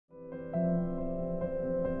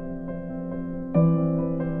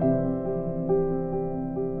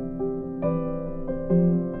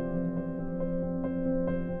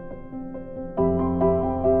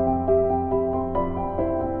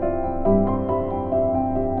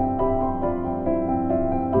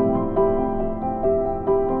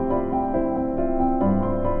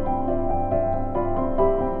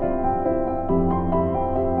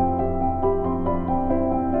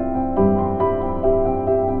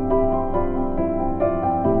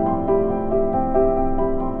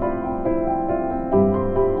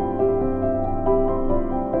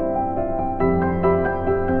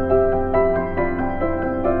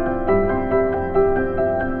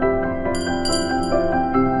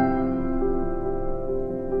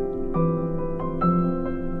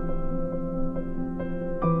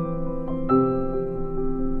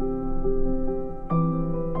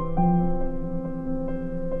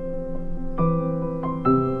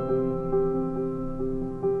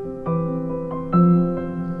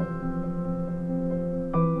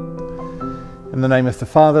In the name of the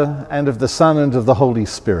Father, and of the Son, and of the Holy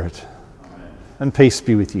Spirit. Amen. And peace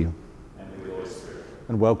be with you. And with your spirit.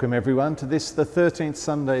 And welcome everyone to this, the 13th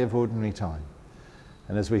Sunday of Ordinary Time.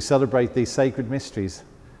 And as we celebrate these sacred mysteries,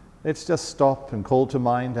 let's just stop and call to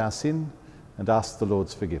mind our sin and ask the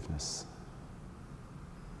Lord's forgiveness.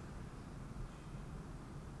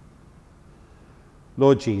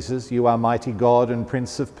 Lord Jesus, you are mighty God and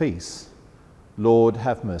Prince of Peace. Lord,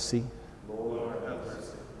 have mercy. Lord, have mercy.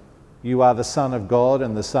 You are the Son of God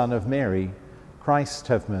and the Son of Mary. Christ,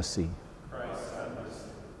 have mercy. Christ, have mercy.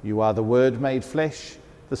 You are the Word made flesh,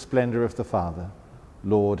 the splendour of the Father.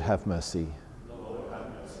 Lord, have mercy. Lord, have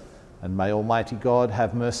mercy. And may Almighty God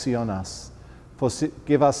have mercy on us,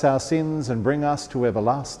 forgive us our sins and bring us to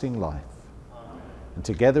everlasting life. Amen. And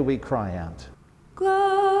together we cry out,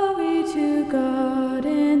 Glory to God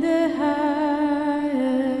in the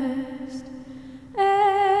highest,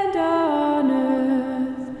 and on earth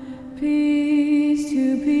peace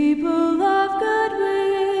to people of good will.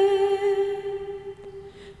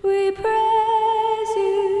 We praise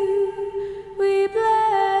you, we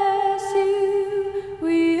bless you,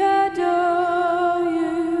 we adore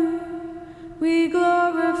you, we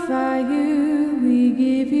glorify you, we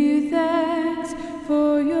give you thanks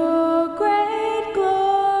for your great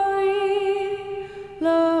glory,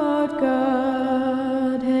 Lord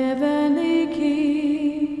God, heavenly King.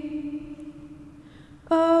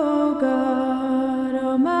 O God,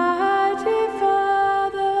 Almighty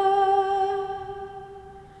Father,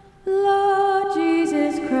 Lord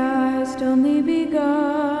Jesus Christ, only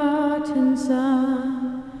begotten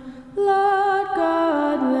Son, Lord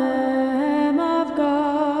God, Lamb of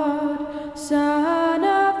God, Son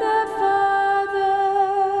of the Father,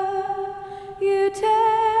 you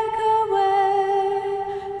take away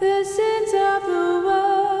the sins of the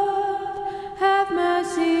world, have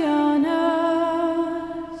mercy on us.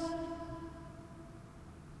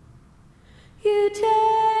 You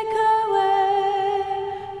take away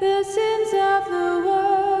the sins of the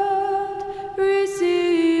world,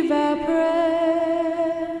 receive our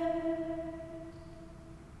prayer.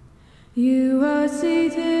 You are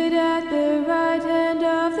seated at the right hand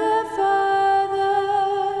of the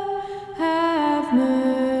Father, have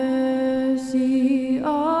mercy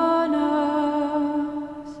on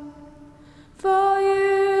us. For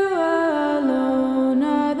you alone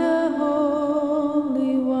are the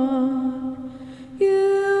Holy One,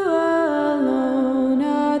 you alone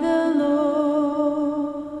are the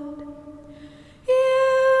Lord. You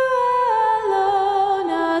alone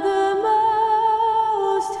are the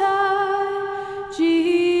Most High,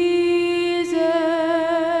 Jesus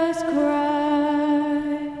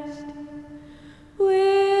Christ,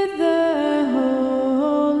 with the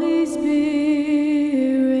Holy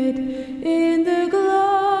Spirit, in the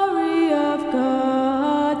glory of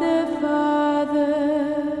God the Father.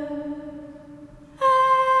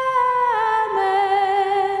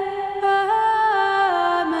 Amen,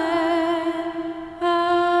 amen,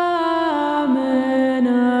 amen,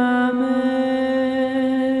 amen.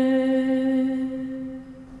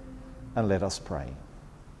 and let us pray.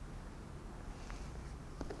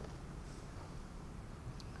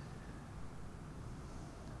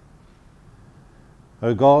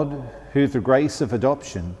 O God, who through the grace of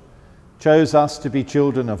adoption chose us to be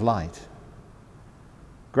children of light,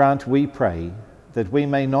 grant, we pray, that we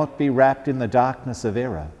may not be wrapped in the darkness of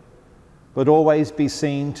error, but always be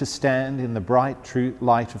seen to stand in the bright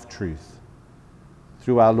light of truth.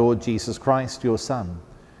 Through our Lord Jesus Christ, your Son,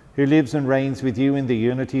 who lives and reigns with you in the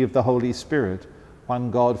unity of the Holy Spirit,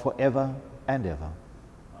 one God for ever and ever.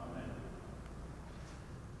 Amen.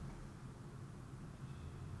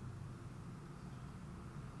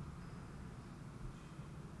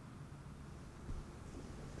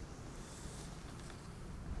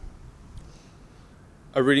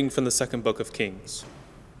 A reading from the second book of Kings.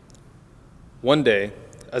 One day,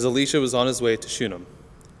 as Elisha was on his way to Shunem,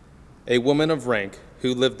 a woman of rank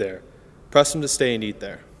who lived there pressed him to stay and eat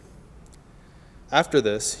there. After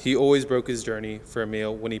this, he always broke his journey for a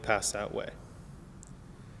meal when he passed that way.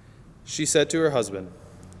 She said to her husband,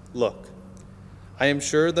 "Look, I am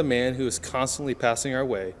sure the man who is constantly passing our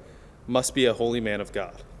way must be a holy man of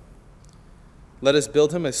God. Let us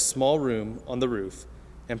build him a small room on the roof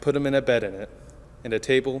and put him in a bed in it, and a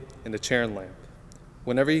table and a chair and lamp.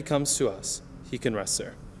 Whenever he comes to us, he can rest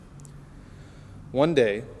there." One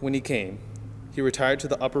day, when he came, he retired to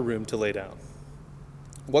the upper room to lay down.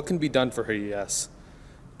 "What can be done for her?" he asked.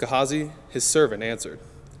 Gehazi, his servant, answered,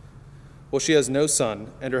 "Well, she has no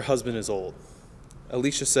son, and her husband is old."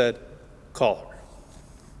 Elisha said, "Call her."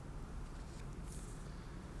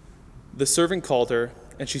 The servant called her,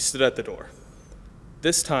 and she stood at the door.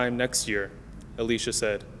 This time next year, Elisha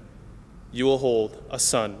said, "You will hold a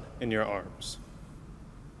son in your arms."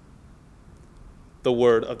 The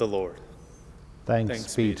word of the Lord.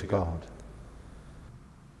 Thanks be to God.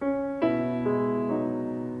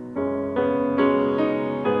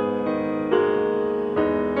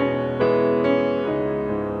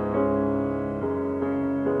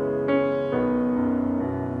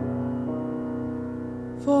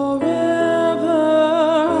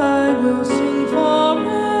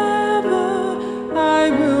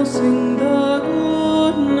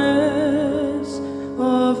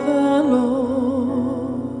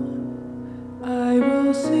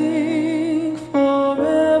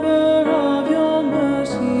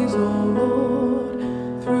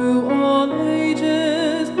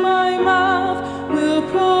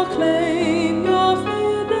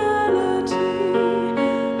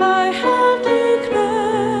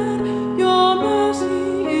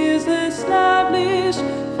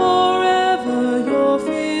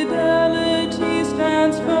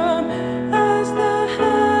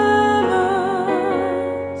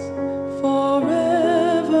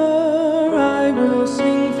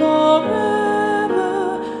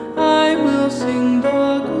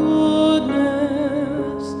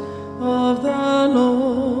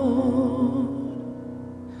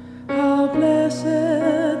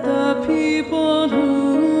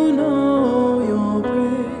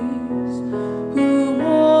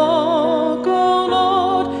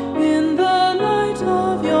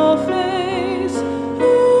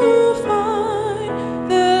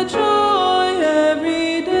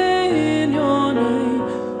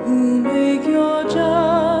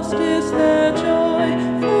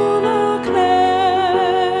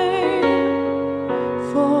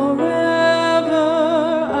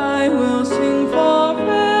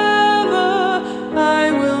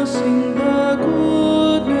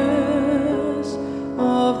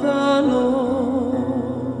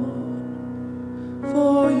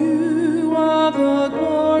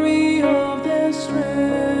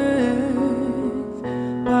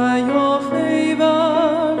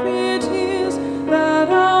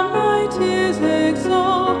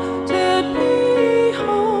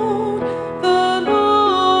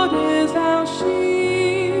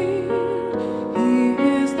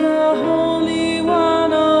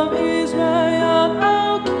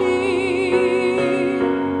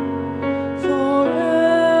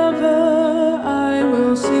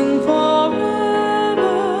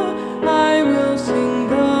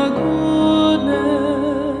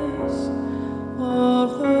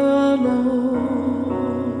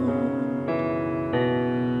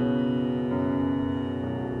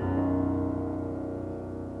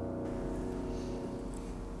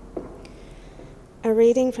 A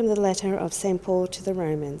reading from the letter of St. Paul to the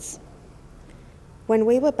Romans. When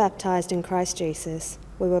we were baptized in Christ Jesus,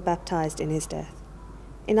 we were baptized in his death.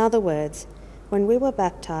 In other words, when we were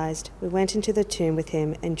baptized, we went into the tomb with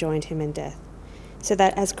him and joined him in death, so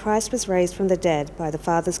that as Christ was raised from the dead by the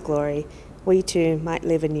Father's glory, we too might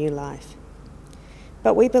live a new life.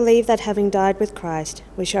 But we believe that having died with Christ,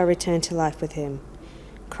 we shall return to life with him.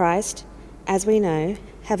 Christ, as we know,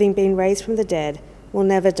 having been raised from the dead, will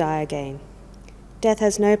never die again. Death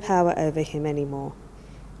has no power over him anymore.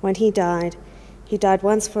 When he died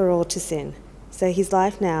once for all to sin, so his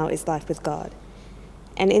life now is life with God.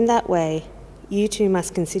 And in that way, you too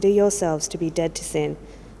must consider yourselves to be dead to sin,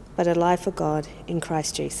 but alive for God in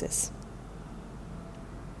Christ Jesus.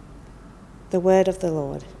 The word of the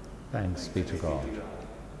Lord. Thanks be to God.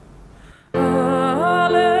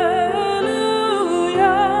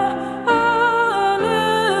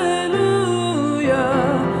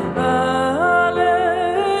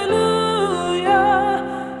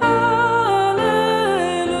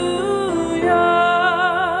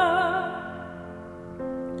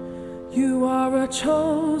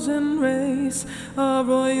 Chosen race, a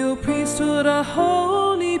royal priesthood, a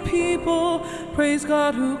holy people. Praise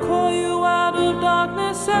God who called you out of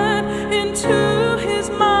darkness and into his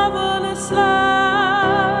marvelous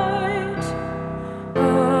light.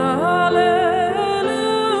 Alleluia,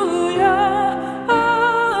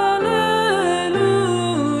 alleluia,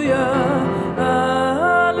 alleluia,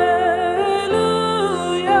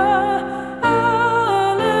 alleluia.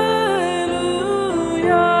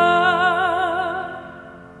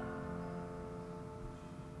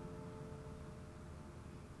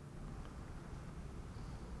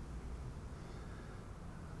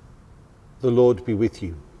 The Lord be with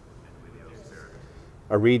you.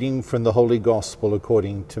 A reading from the Holy Gospel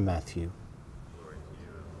according to Matthew.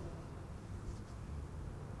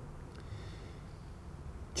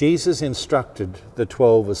 Jesus instructed the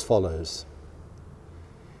 12 as follows: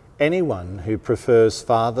 Anyone who prefers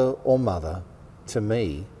father or mother, to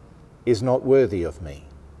me is not worthy of me.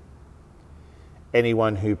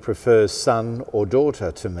 Anyone who prefers son or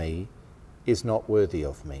daughter to me is not worthy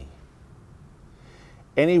of me.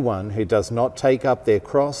 Anyone who does not take up their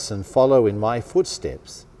cross and follow in my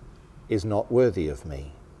footsteps is not worthy of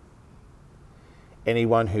me.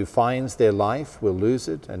 Anyone who finds their life will lose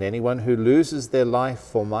it, and anyone who loses their life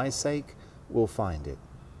for my sake will find it.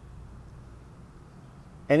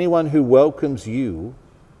 Anyone who welcomes you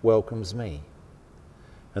welcomes me,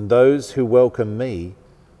 and those who welcome me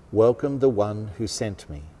welcome the one who sent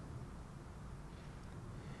me.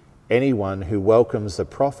 Anyone who welcomes a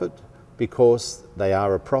prophet because they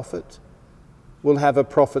are a prophet will have a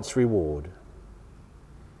prophet's reward.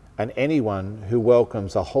 And anyone who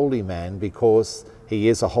welcomes a holy man because he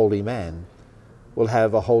is a holy man will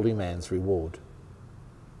have a holy man's reward.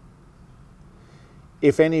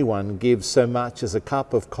 If anyone gives so much as a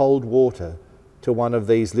cup of cold water to one of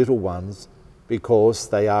these little ones because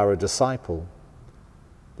they are a disciple,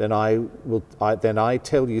 then I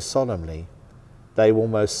tell you solemnly, they will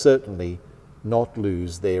most certainly not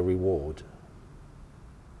lose their reward.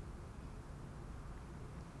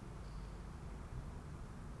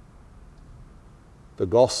 The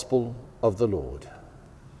Gospel of the Lord.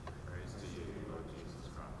 Praise to you, Lord Jesus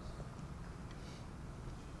Christ.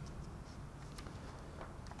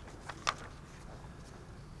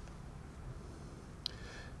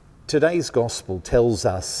 Today's Gospel tells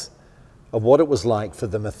us of what it was like for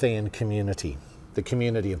the Matthean community, the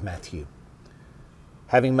community of Matthew,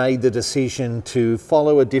 having made the decision to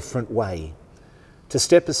follow a different way, to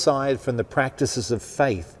step aside from the practices of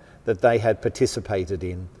faith that they had participated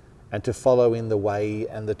in, and to follow in the way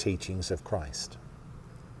and the teachings of Christ.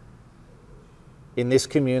 In this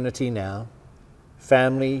community now,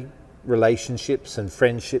 family relationships and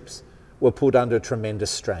friendships were put under tremendous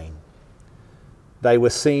strain. They were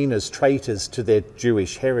seen as traitors to their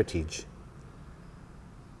Jewish heritage.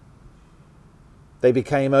 They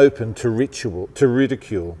became open to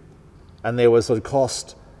ridicule, and there was a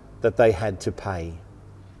cost that they had to pay.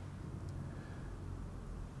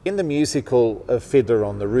 In the musical of Fiddler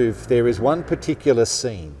on the Roof, there is one particular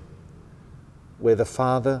scene where the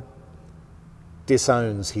father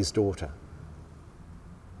disowns his daughter.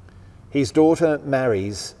 His daughter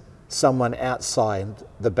marries someone outside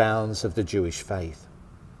the bounds of the Jewish faith.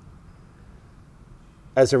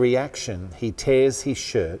 As a reaction, he tears his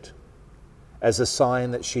shirt as a sign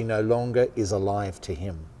that she no longer is alive to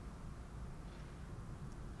him.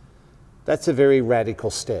 That's a very radical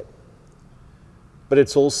step. But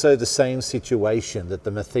it's also the same situation that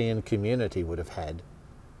the Matthean community would have had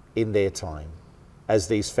in their time as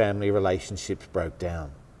these family relationships broke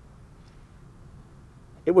down.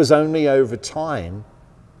 It was only over time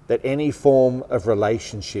that any form of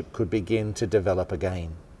relationship could begin to develop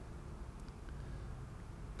again.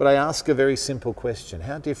 But I ask a very simple question: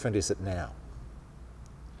 how different is it now?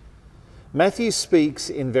 Matthew speaks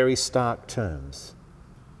in very stark terms.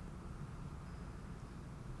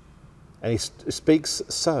 And he speaks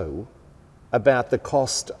so about the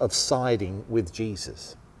cost of siding with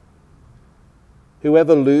Jesus.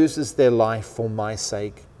 Whoever loses their life for my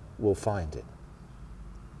sake will find it.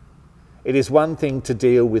 It is one thing to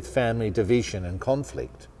deal with family division and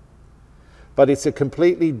conflict, but it's a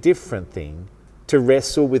completely different thing to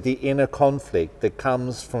wrestle with the inner conflict that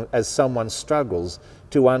comes from as someone struggles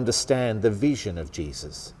to understand the vision of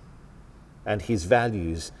Jesus and his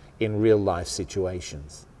values in real life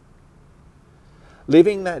situations.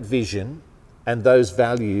 Living that vision and those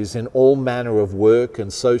values in all manner of work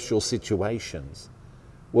and social situations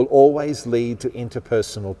will always lead to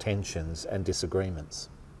interpersonal tensions and disagreements.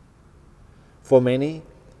 For many,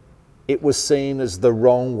 it was seen as the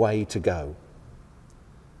wrong way to go.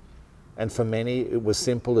 And for many, it was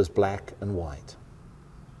simple as black and white.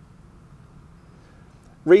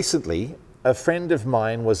 Recently, a friend of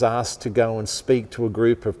mine was asked to go and speak to a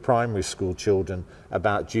group of primary school children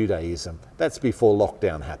about Judaism. That's before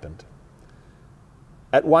lockdown happened.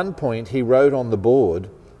 At one point, he wrote on the board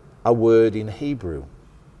a word in Hebrew.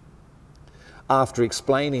 After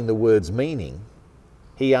explaining the word's meaning,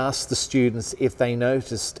 he asked the students if they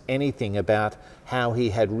noticed anything about how he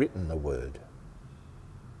had written the word.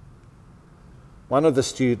 One of the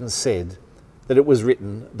students said that it was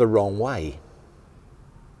written the wrong way.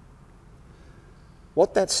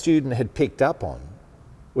 What that student had picked up on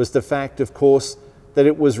was the fact, of course, that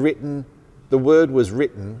it was written, the word was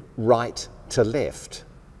written right to left,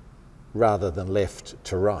 rather than left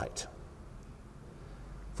to right.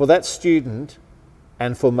 For that student,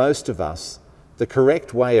 and for most of us, the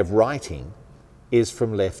correct way of writing is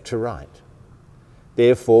from left to right.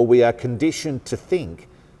 Therefore, we are conditioned to think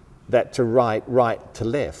that to write right to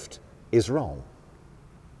left is wrong.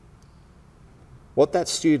 What that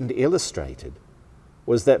student illustrated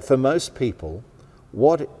was that for most people,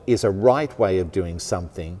 what is a right way of doing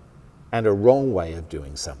something and a wrong way of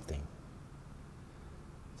doing something?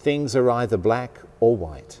 Things are either black or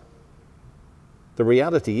white. The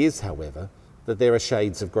reality is, however, that there are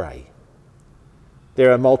shades of grey.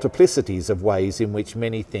 There are multiplicities of ways in which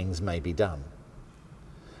many things may be done.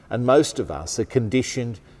 And most of us are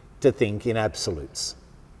conditioned to think in absolutes.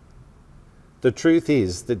 The truth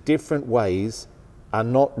is that different ways are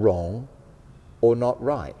not wrong or not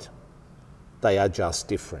right. They are just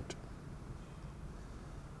different.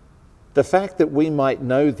 The fact that we might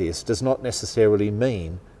know this does not necessarily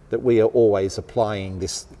mean that we are always applying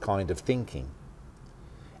this kind of thinking.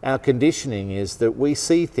 Our conditioning is that we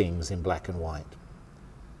see things in black and white.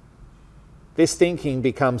 This thinking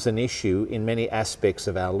becomes an issue in many aspects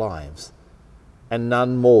of our lives, and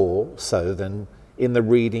none more so than in the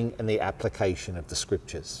reading and the application of the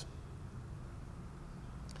Scriptures.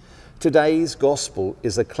 Today's Gospel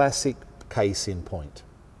is a classic case in point.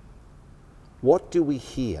 What do we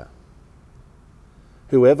hear?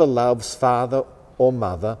 Whoever loves father or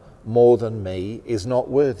mother more than me is not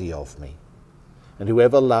worthy of me, and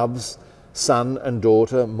whoever loves son and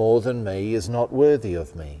daughter more than me is not worthy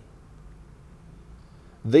of me.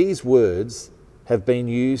 These words have been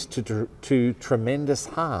used to tremendous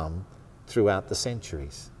harm throughout the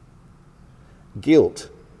centuries.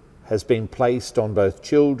 Guilt has been placed on both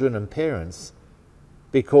children and parents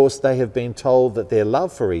because they have been told that their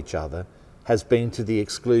love for each other has been to the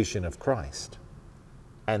exclusion of Christ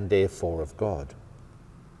and therefore of God.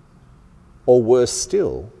 Or worse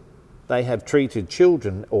still, they have treated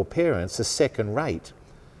children or parents as second-rate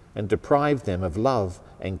and deprived them of love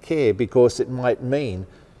and care because it might mean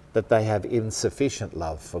that they have insufficient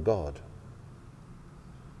love for God.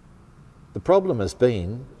 The problem has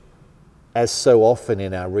been, as so often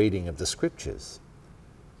in our reading of the Scriptures,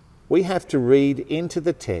 we have to read into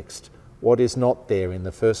the text what is not there in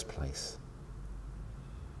the first place.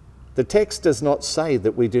 The text does not say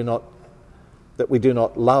that we do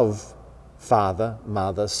not love father,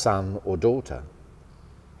 mother, son or daughter.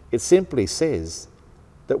 It simply says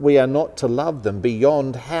that we are not to love them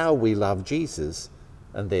beyond how we love Jesus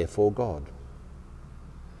and therefore God.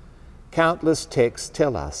 Countless texts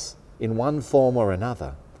tell us, in one form or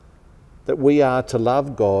another, that we are to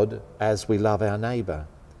love God as we love our neighbour.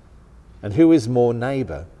 And who is more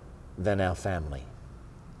neighbour than our family?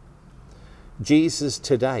 Jesus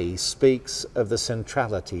today speaks of the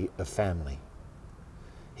centrality of family.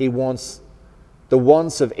 He wants the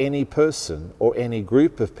wants of any person or any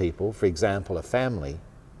group of people, for example a family,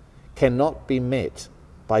 cannot be met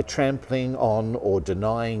by trampling on or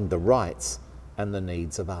denying the rights and the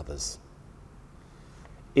needs of others.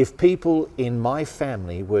 If people in my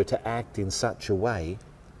family were to act in such a way,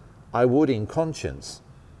 I would in conscience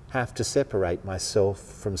have to separate myself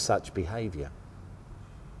from such behaviour.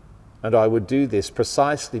 And I would do this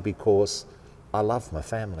precisely because I love my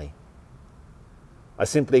family. I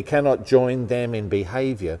simply cannot join them in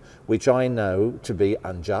behaviour which I know to be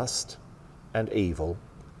unjust and evil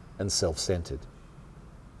and self-centred.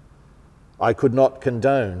 I could not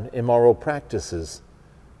condone immoral practices,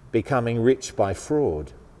 becoming rich by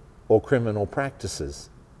fraud or criminal practices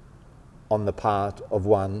on the part of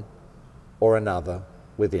one or another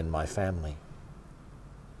within my family.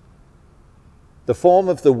 The form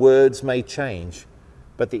of the words may change,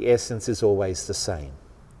 but the essence is always the same.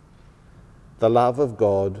 The love of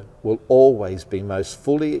God will always be most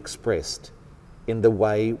fully expressed in the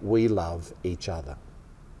way we love each other.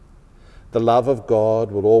 The love of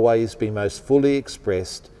God will always be most fully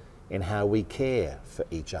expressed in how we care for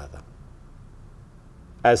each other.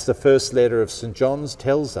 As the first letter of St. John's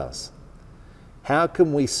tells us, how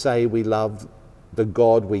can we say we love the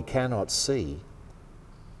God we cannot see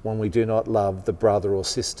when we do not love the brother or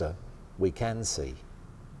sister we can see?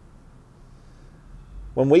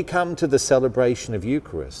 When we come to the celebration of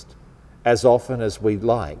Eucharist, as often as we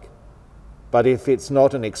like, but if it's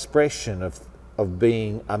not an expression of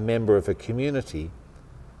being a member of a community,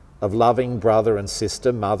 of loving brother and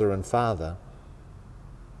sister, mother and father,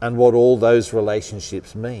 and what all those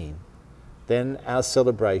relationships mean, then our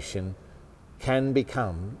celebration can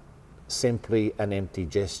become simply an empty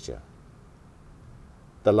gesture.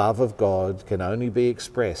 The love of God can only be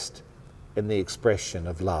expressed in the expression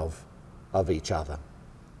of love of each other.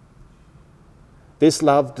 This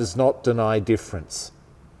love does not deny difference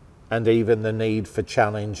and even the need for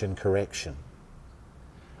challenge and correction.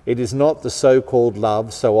 It is not the so-called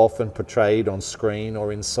love so often portrayed on screen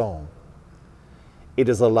or in song. It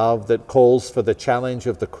is a love that calls for the challenge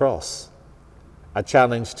of the cross, a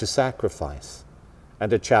challenge to sacrifice,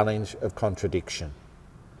 and a challenge of contradiction.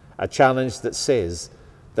 A challenge that says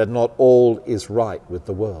that not all is right with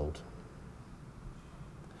the world.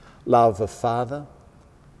 Love of father,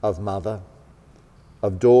 of mother,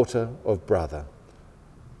 of daughter, of brother,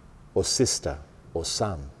 or sister, or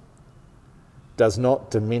son, does not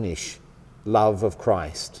diminish love of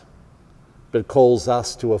Christ, but calls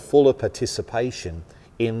us to a fuller participation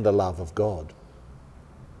in the love of God.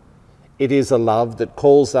 It is a love that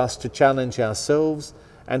calls us to challenge ourselves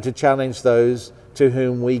and to challenge those to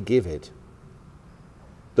whom we give it.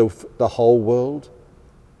 The whole world,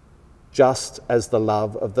 just as the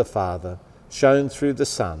love of the Father shown through the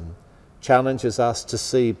Son challenges us to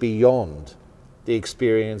see beyond the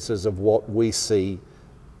experiences of what we see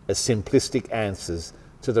as simplistic answers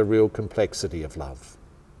to the real complexity of love.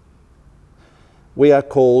 We are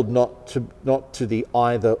called not to the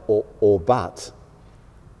either or but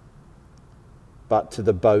to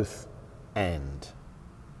the both and.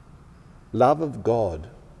 Love of God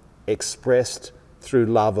expressed through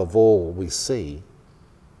love of all we see,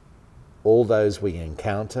 all those we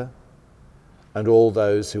encounter, and all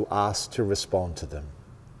those who ask to respond to them.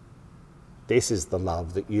 This is the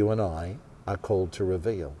love that you and I are called to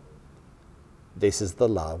reveal. This is the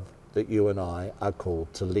love that you and I are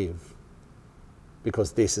called to live,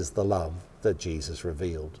 because this is the love that Jesus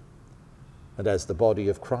revealed. And as the body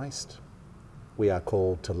of Christ, we are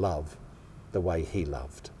called to love the way he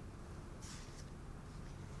loved.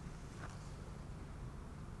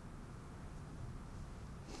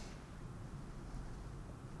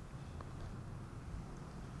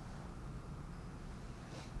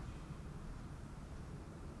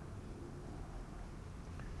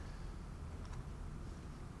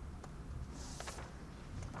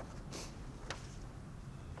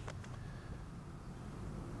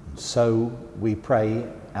 So we pray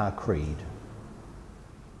our creed.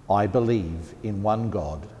 I believe in one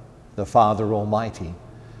God, the Father Almighty,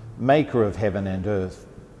 maker of heaven and earth,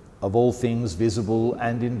 of all things visible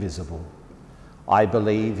and invisible. I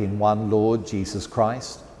believe in one Lord Jesus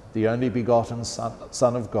Christ, the only begotten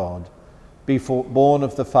Son of God, born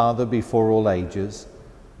of the Father before all ages,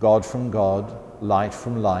 God from God, light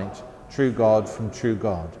from light, true God from true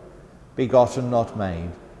God, begotten not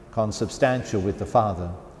made, consubstantial with the Father.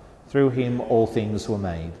 Through him all things were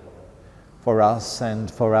made. For us and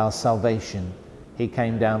for our salvation he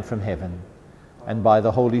came down from heaven, and by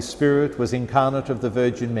the Holy Spirit was incarnate of the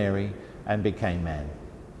Virgin Mary and became man.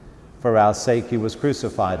 For our sake he was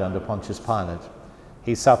crucified under Pontius Pilate.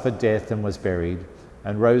 He suffered death and was buried,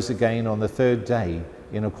 and rose again on the third day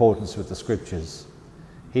in accordance with the Scriptures.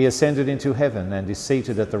 He ascended into heaven and is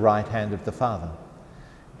seated at the right hand of the Father.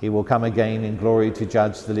 He will come again in glory to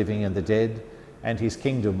judge the living and the dead, and his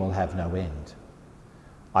kingdom will have no end.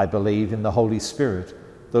 I believe in the Holy Spirit,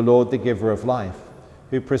 the Lord, the giver of life,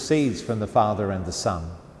 who proceeds from the Father and the Son,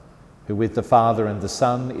 who with the Father and the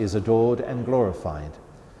Son is adored and glorified,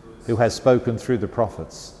 who has spoken through the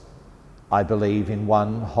prophets. I believe in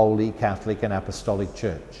one holy, Catholic and Apostolic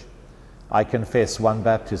Church. I confess one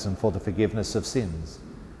baptism for the forgiveness of sins,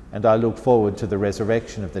 and I look forward to the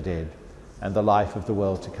resurrection of the dead and the life of the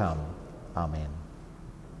world to come. Amen.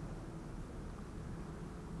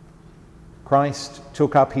 Christ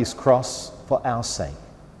took up his cross for our sake.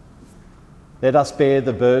 Let us bear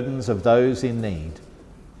the burdens of those in need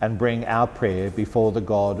and bring our prayer before the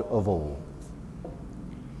God of all.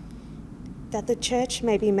 That the Church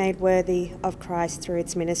may be made worthy of Christ through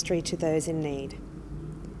its ministry to those in need.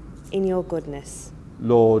 In your goodness.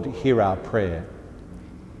 Lord, hear our prayer.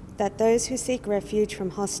 That those who seek refuge from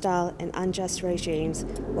hostile and unjust regimes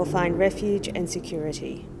will find refuge and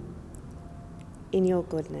security. In your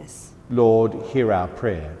goodness. Lord, hear our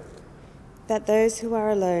prayer. That those who are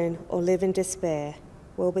alone or live in despair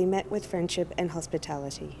will be met with friendship and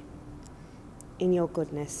hospitality. In your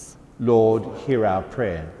goodness. Lord, hear our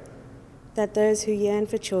prayer. That those who yearn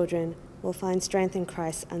for children will find strength in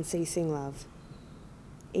Christ's unceasing love.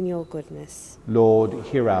 In your goodness. Lord,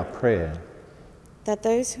 hear our prayer. That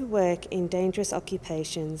those who work in dangerous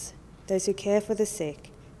occupations, those who care for the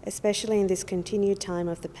sick, especially in this continued time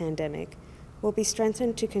of the pandemic, will be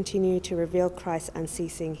strengthened to continue to reveal Christ's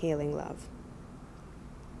unceasing healing love.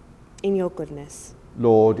 In your goodness.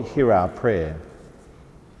 Lord, hear our prayer.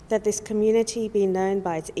 That this community be known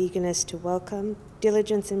by its eagerness to welcome,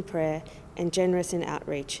 diligence in prayer, and generous in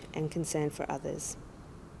outreach and concern for others.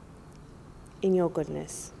 In your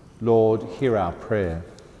goodness. Lord, hear our prayer.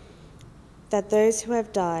 That those who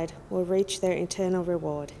have died will reach their eternal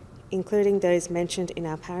reward. including those mentioned in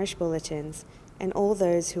our parish bulletins and all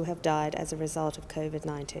those who have died as a result of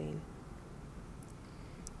COVID-19.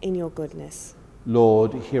 In your goodness,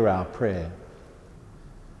 Lord, hear our prayer.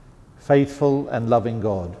 Faithful and loving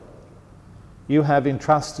God, you have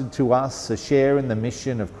entrusted to us a share in the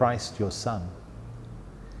mission of Christ your Son.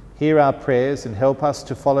 Hear our prayers and help us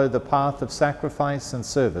to follow the path of sacrifice and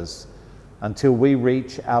service until we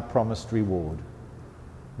reach our promised reward.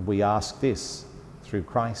 We ask this through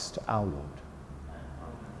Christ our Lord.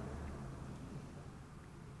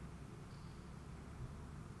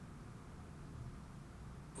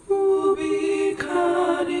 Ubi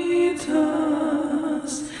caritas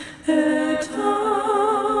et amor,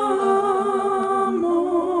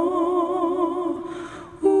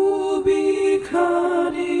 ubi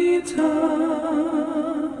caritas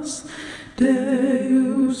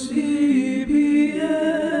Deus ibi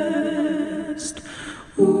est,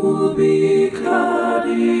 ubi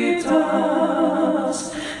caritas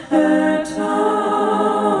et amor.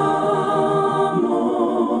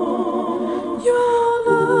 Your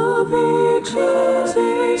loving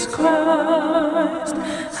Jesus Christ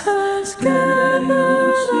has gathered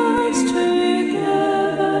us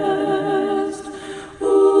together,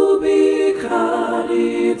 ubi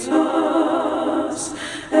caritas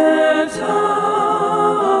et amor.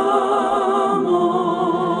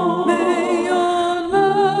 May your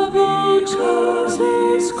loving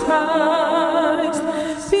Jesus Christ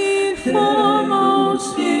be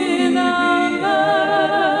foremost in our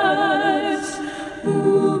lives,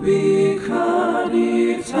 ubi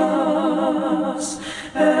caritas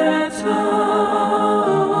et amor.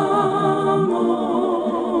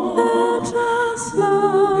 Let us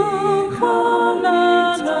love one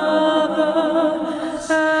another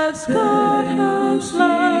as God has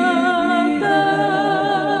loved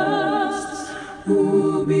us,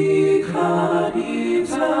 ubi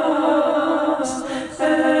caritas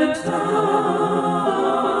et amor,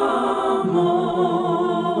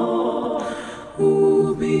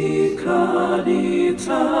 ubi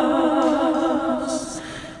caritas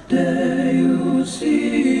Deus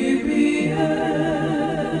ibi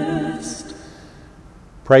est.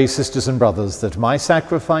 Pray, sisters and brothers, that my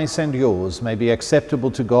sacrifice and yours may be acceptable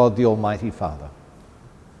to God the Almighty Father.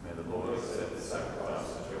 May the Lord accept the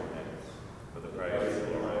sacrifice at your hands, for the praise of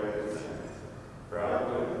your holy name, for our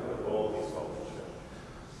good and of all his holy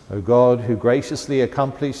church. O God, who graciously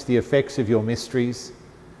accomplished the effects of your mysteries,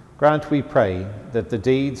 grant, we pray, that the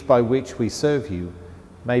deeds by which we serve you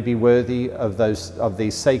may be worthy of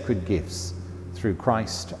these sacred gifts, through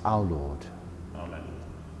Christ our Lord. Amen.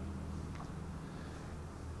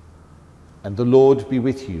 And the Lord be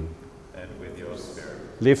with you. And with your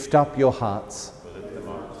spirit, Lift up your hearts, we lift them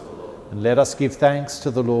up to the Lord. and let us give thanks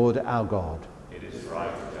to the Lord our God. It is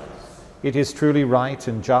right and just. It is truly right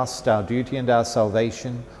and just, our duty and our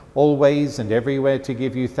salvation, always and everywhere to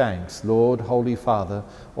give you thanks, Lord, Holy Father,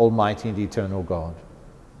 Almighty and eternal God.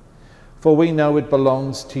 For we know it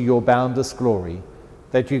belongs to your boundless glory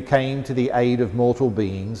that you came to the aid of mortal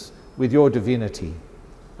beings with your divinity,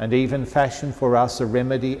 and even fashioned for us a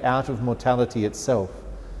remedy out of mortality itself,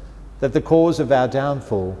 that the cause of our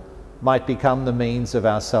downfall might become the means of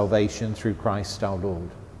our salvation through Christ our Lord.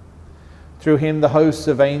 Through him the host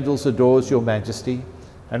of angels adores your majesty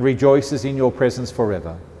and rejoices in your presence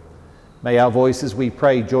forever. May our voices, we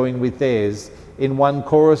pray, join with theirs in one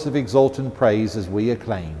chorus of exultant praise as we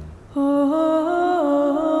acclaim. Holy,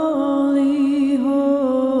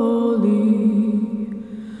 holy,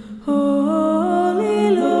 holy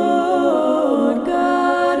Lord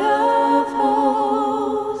God of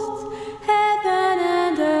hosts, heaven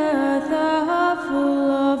and earth are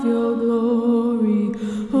full of your glory.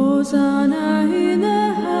 Hosanna in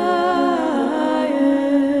the highest.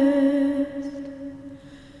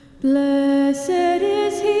 Blessed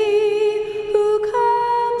is he who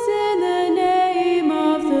comes in the name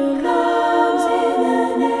of the Lord.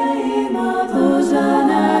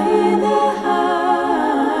 Hosanna in the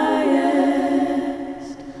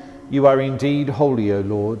highest. You are indeed holy, O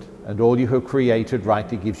Lord, and all you have created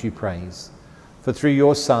rightly gives you praise. For through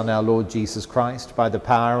your Son, our Lord Jesus Christ, by the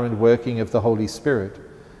power and working of the Holy Spirit,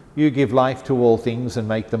 you give life to all things and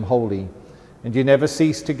make them holy, and you never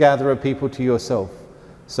cease to gather a people to yourself,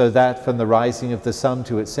 so that from the rising of the sun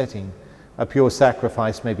to its setting, a pure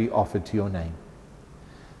sacrifice may be offered to your name.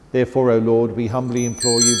 Therefore, O Lord, we humbly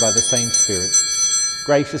implore you by the same Spirit,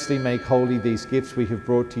 graciously make holy these gifts we have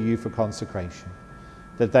brought to you for consecration,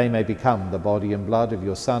 that they may become the body and blood of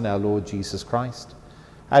your Son, our Lord Jesus Christ,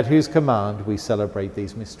 at whose command we celebrate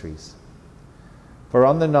these mysteries. For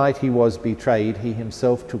on the night he was betrayed, he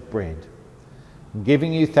himself took bread. And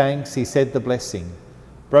giving you thanks, he said the blessing,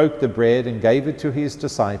 broke the bread and gave it to his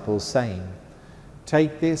disciples, saying,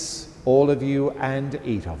 "Take this, all of you, and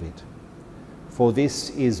eat of it. For this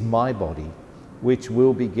is my body, which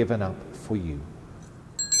will be given up for you."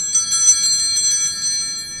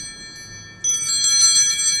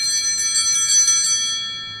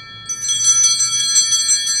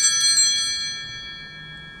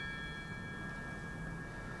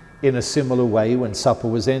 In a similar way, when supper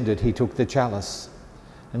was ended, he took the chalice,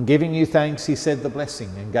 and giving you thanks, he said the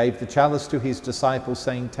blessing, and gave the chalice to his disciples,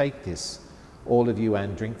 saying, "Take this, all of you,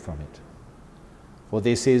 and drink from it. For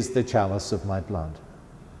this is the chalice of my blood,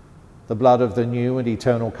 the blood of the new and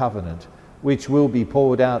eternal covenant, which will be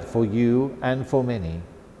poured out for you and for many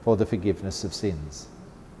for the forgiveness of sins.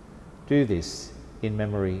 Do this in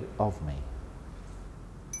memory of me."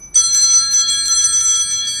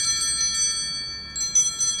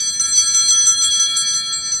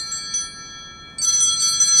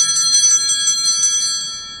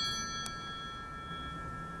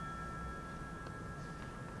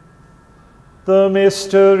 The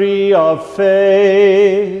mystery of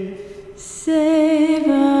faith. Save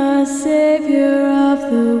us, Saviour of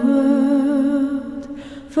the world,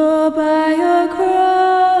 for by your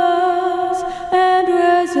cross and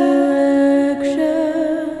resurrection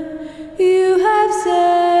you have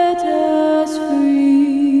set us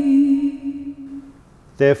free.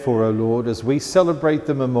 Therefore, O Lord, as we celebrate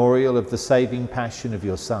the memorial of the saving passion of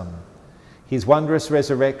your Son, his wondrous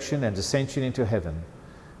resurrection and ascension into heaven,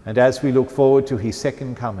 and as we look forward to his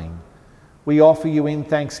second coming, we offer you in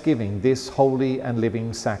thanksgiving this holy and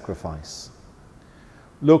living sacrifice.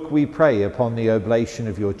 Look, we pray, upon the oblation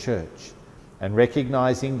of your church, and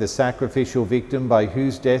recognizing the sacrificial victim by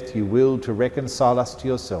whose death you willed to reconcile us to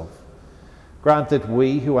yourself, grant that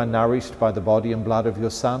we, who are nourished by the body and blood of your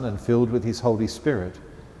Son and filled with his Holy Spirit,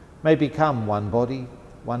 may become one body,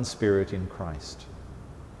 one spirit in Christ.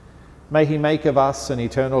 May he make of us an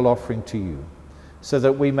eternal offering to you, so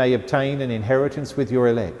that we may obtain an inheritance with your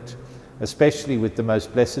elect, especially with the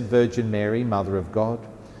most blessed Virgin Mary, Mother of God,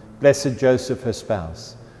 blessed Joseph, her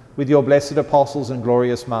spouse, with your blessed apostles and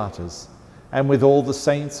glorious martyrs, and with all the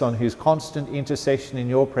saints on whose constant intercession in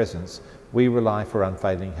your presence we rely for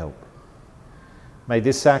unfailing help. May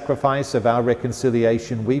this sacrifice of our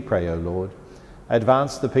reconciliation, we pray, O Lord,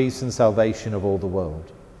 advance the peace and salvation of all the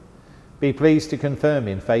world. Be pleased to confirm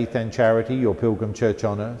in faith and charity your pilgrim church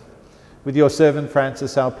on earth, with your servant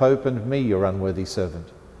Francis, our Pope, and me, your unworthy servant,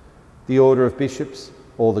 the order of bishops,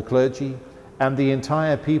 all the clergy, and the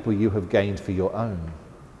entire people you have gained for your own.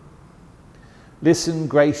 Listen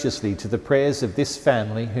graciously to the prayers of this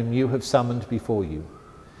family whom you have summoned before you.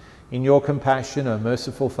 In your compassion, O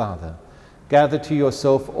merciful Father, gather to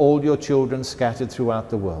yourself all your children scattered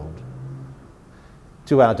throughout the world.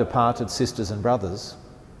 To our departed sisters and brothers,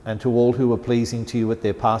 and to all who were pleasing to you at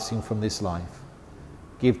their passing from this life,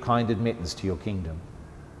 give kind admittance to your kingdom.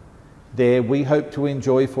 There we hope to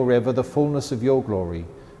enjoy forever the fullness of your glory,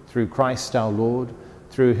 through Christ our Lord,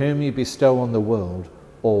 through whom you bestow on the world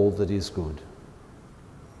all that is good.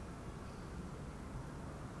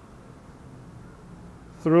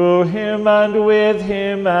 Through him and with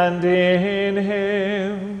him and in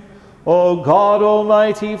him, O God,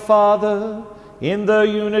 Almighty Father, in the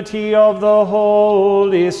unity of the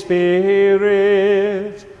Holy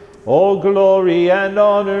Spirit, all glory and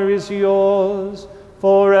honor is yours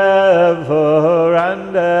forever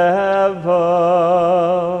and ever.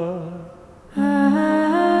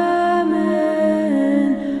 Amen.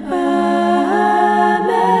 Amen.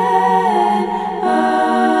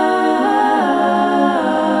 Amen.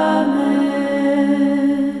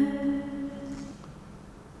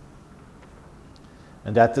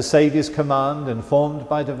 And at the Saviour's command, and formed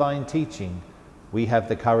by divine teaching, we have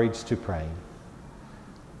the courage to pray.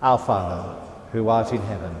 Our Father, who art in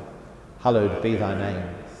heaven, hallowed be thy name.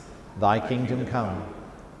 Thy kingdom come,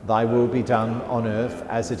 thy will be done on earth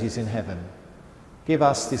as it is in heaven. Give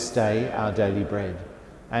us this day our daily bread,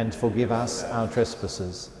 and forgive us our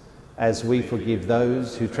trespasses, as we forgive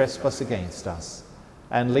those who trespass against us.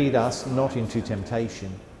 And lead us not into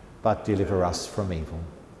temptation, but deliver us from evil.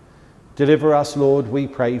 Deliver us, Lord, we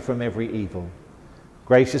pray, from every evil.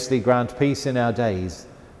 Graciously grant peace in our days,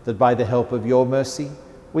 that by the help of your mercy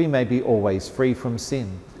we may be always free from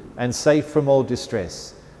sin and safe from all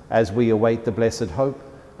distress, as we await the blessed hope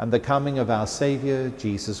and the coming of our Saviour,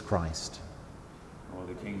 Jesus Christ. For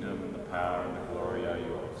the kingdom and the power and the glory are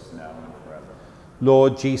yours, now and forever.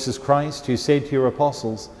 Lord Jesus Christ, who said to your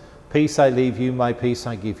apostles, "Peace I leave you, my peace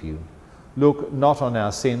I give you," look not on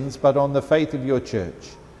our sins, but on the faith of your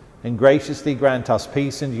church, and graciously grant us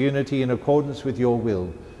peace and unity in accordance with your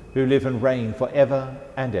will, who live and reign for ever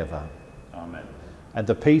and ever. Amen. And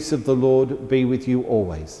the peace of the Lord be with you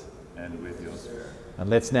always. And with your spirit. And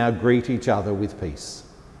let's now greet each other with peace.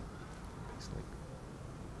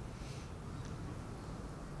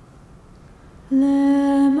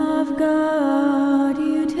 Lamb of God,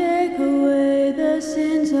 you take away the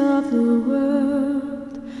sins of the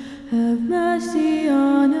world. Have mercy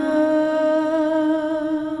on us.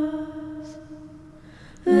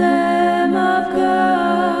 Lamb of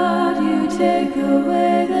God, you take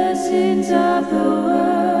away the sins of the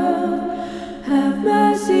world. Have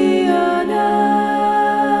mercy on us.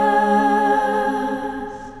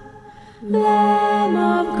 Lamb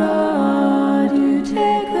of God, you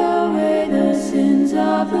take away the sins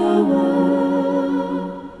of the world.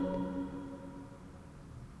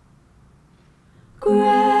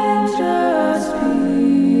 Grant us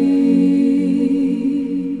peace.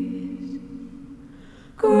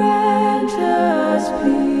 Grant us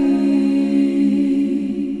peace.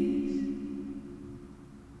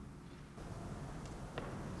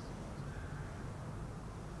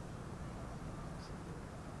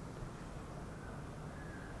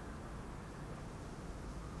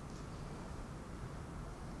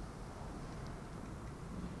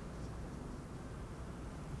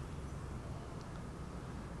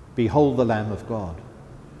 Behold the Lamb of God.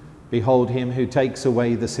 Behold him who takes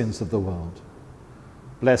away the sins of the world.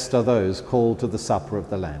 Blessed are those called to the supper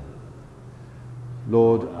of the Lamb.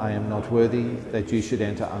 Lord, I am not worthy that you should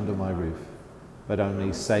enter under my roof, but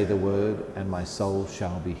only say the word, and my soul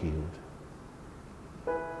shall be healed.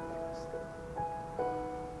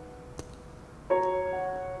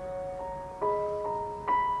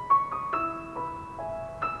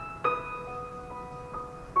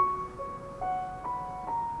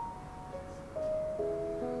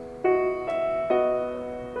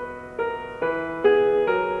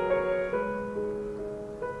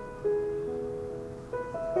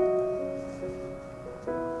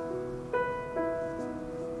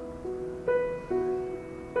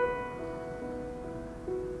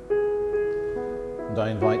 And I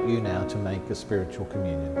invite you now to make a spiritual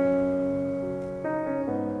communion.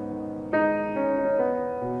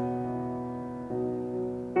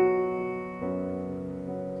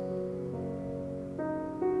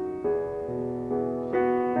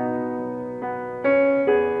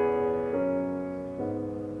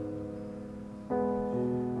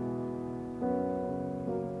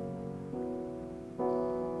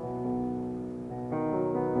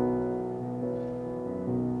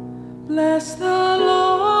 Bless the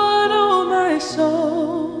Lord, oh my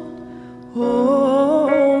soul,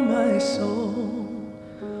 oh my soul.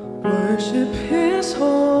 Worship his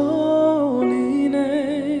holy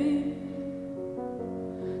name.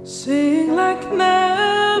 Sing like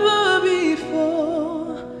never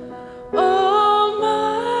before, oh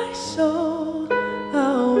my soul.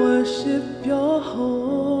 I'll worship your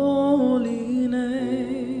holy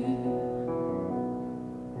name.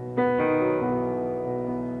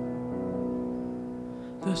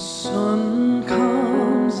 The sun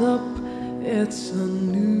comes up, it's a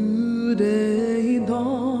new day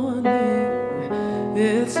dawning.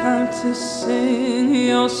 It's time to sing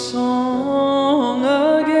your song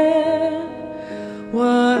again.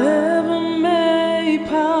 Whatever may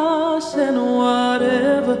pass and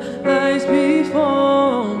whatever lies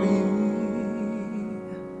before me,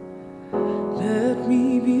 let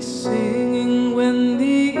me be singing when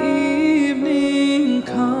the evening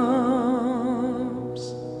comes.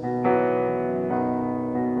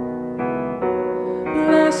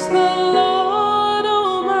 Bless the Lord,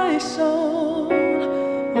 oh my soul,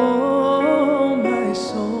 oh my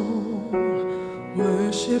soul.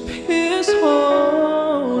 Worship his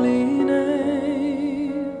holy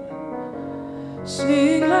name.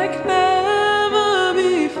 Sing like never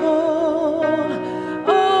before,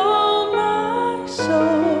 oh my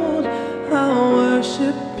soul. I'll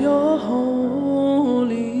worship your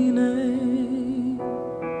holy name.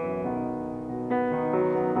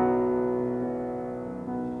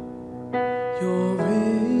 You're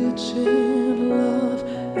rich in love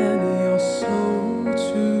and you're slow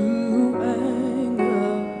to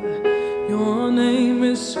anger. Your name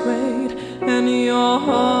is great and your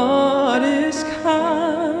heart is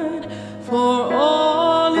kind. For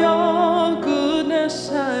all your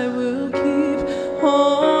goodness I will keep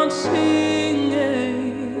on singing.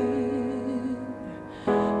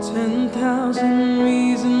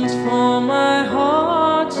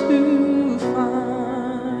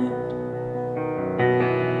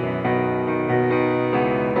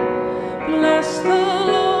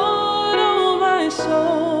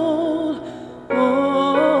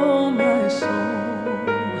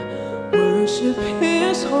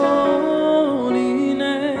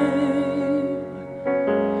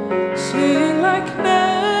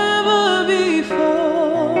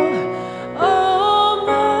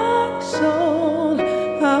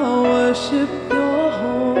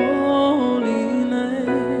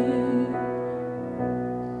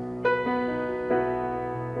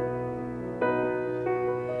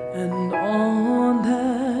 And on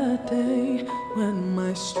that day when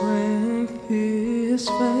my strength is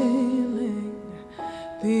failing,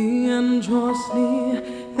 the end draws near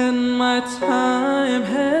and my time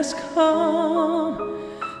has come,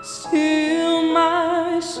 still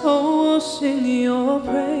my soul will sing your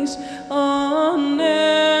praise unending.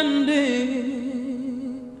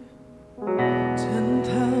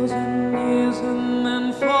 10,000 years and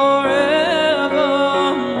then forevermore.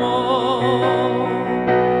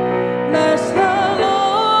 Bless the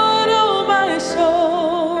Lord, oh my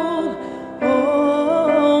soul,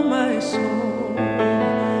 oh my soul.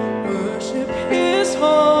 Worship his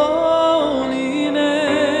holy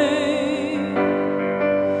name.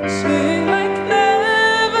 Sing like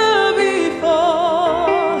never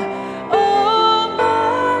before, oh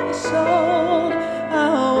my soul. I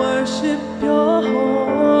worship your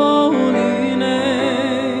holy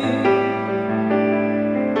name.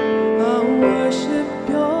 I worship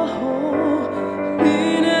your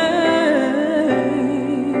holy name.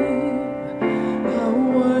 I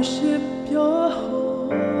worship your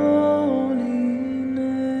holy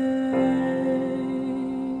name.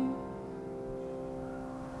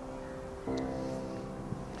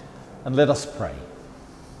 And let us pray.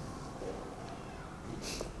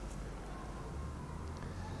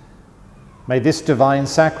 May this divine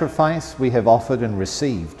sacrifice we have offered and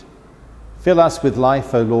received fill us with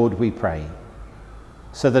life, O Lord, we pray,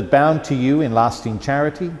 so that bound to you in lasting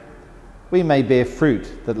charity, we may bear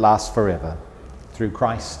fruit that lasts forever. Through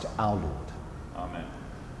Christ our Lord. Amen.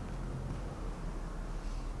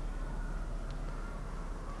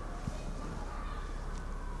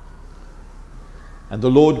 And the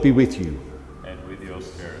Lord be with you. And with your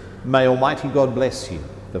spirit. May Almighty God bless you,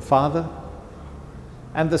 the Father,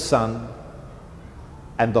 and the Son,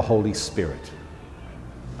 and the Holy Spirit.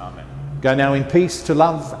 Amen. Go now in peace to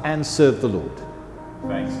love and serve the Lord.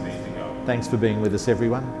 Thanks be to God. Thanks for being with us,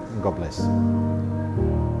 everyone, and God bless.